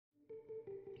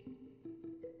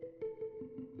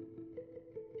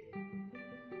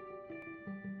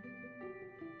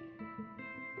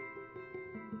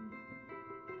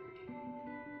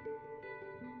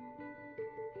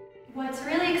What's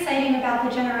really exciting about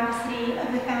the generosity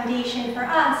of the foundation for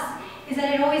us is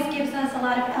that it always gives us a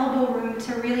lot of elbow room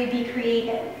to really be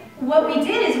creative. What we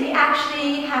did is we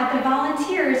actually had the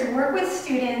volunteers work with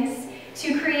students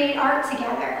to create art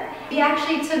together. We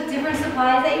actually took different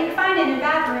supplies that you would find in a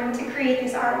bathroom to create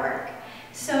this artwork.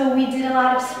 So we did a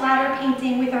lot of splatter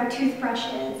painting with our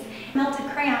toothbrushes, melted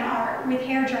crayon art with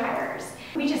hair dryers.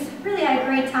 We just really had a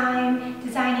great time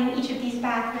designing each of these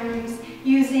bathrooms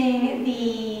using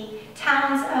the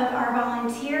talents of our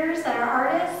volunteers that are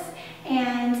artists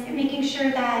and making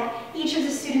sure that each of the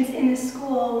students in the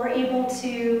school were able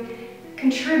to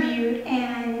contribute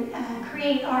and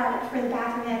create art for the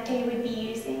bathroom that they would be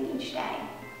using each day.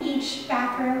 Each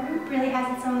bathroom really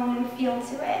has its own feel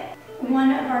to it. One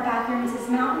of our bathrooms is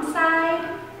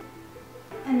mountainside,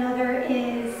 another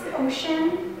is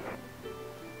ocean,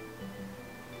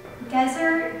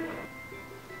 desert,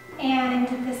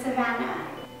 and the savannah.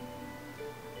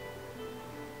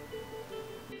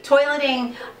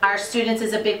 Toileting our students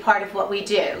is a big part of what we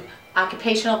do.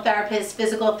 Occupational therapists,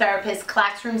 physical therapists,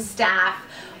 classroom staff,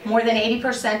 more than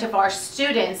 80% of our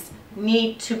students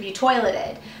need to be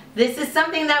toileted. This is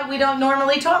something that we don't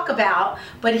normally talk about,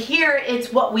 but here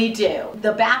it's what we do.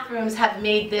 The bathrooms have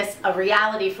made this a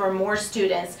reality for more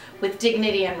students with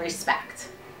dignity and respect.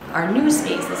 Our new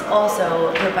space has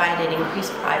also provided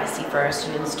increased privacy for our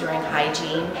students during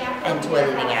hygiene and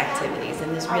toileting activities,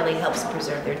 and this really helps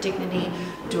preserve their dignity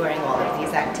during all of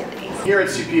these activities. Here at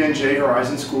CPNJ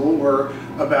Horizon School, we're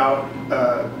about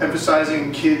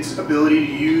emphasizing kids' ability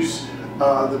to use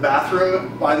the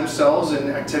bathroom by themselves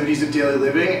in activities of daily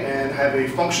living and have a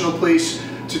functional place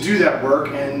to do that work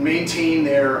and maintain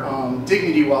their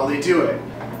dignity while they do it.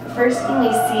 The first thing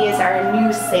we see is our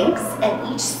new sinks,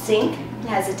 and each sink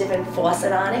has a different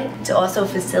faucet on it to also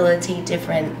facilitate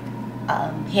different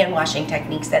hand washing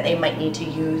techniques that they might need to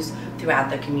use throughout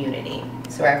the community.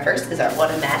 So our first is our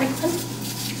automatic one.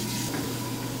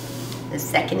 The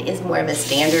second is more of a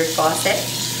standard faucet.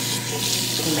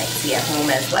 You might see at home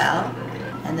as well.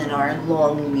 And then our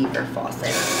long lever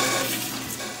faucet.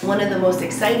 One of the most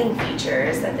exciting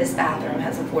features that this bathroom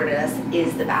has afforded us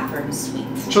is the bathroom suite.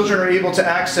 Children are able to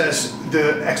access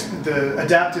the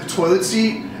adaptive toilet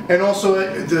seat, and also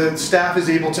the staff is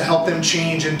able to help them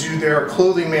change and do their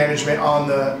clothing management on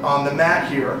the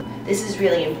mat here. This is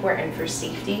really important for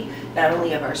safety, not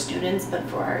only of our students, but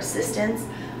for our assistants,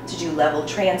 to do level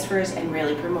transfers and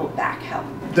really promote back health.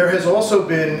 There has also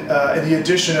been the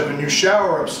addition of a new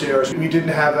shower upstairs. We didn't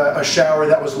have a shower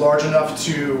that was large enough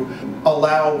to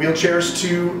allow wheelchairs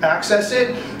to access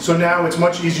it, so now it's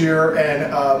much easier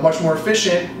and much more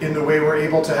efficient in the way we're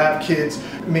able to have kids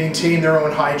maintain their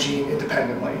own hygiene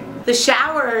independently. The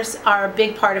showers are a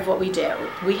big part of what we do.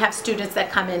 We have students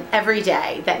that come in every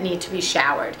day that need to be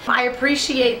showered. I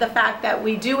appreciate the fact that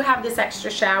we do have this extra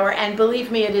shower, and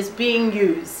believe me, it is being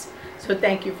used. So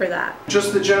thank you for that.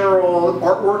 Just the general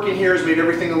artwork in here has made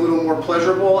everything a little more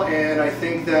pleasurable, and I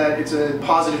think that it's a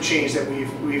positive change that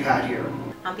we've had here.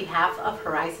 On behalf of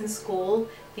Horizon School,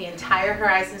 the entire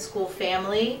Horizon School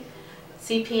family,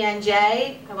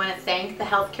 CPNJ, I want to thank the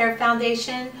Healthcare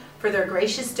Foundation for their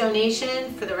gracious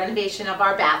donation for the renovation of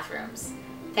our bathrooms.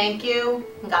 Thank you,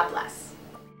 and God bless.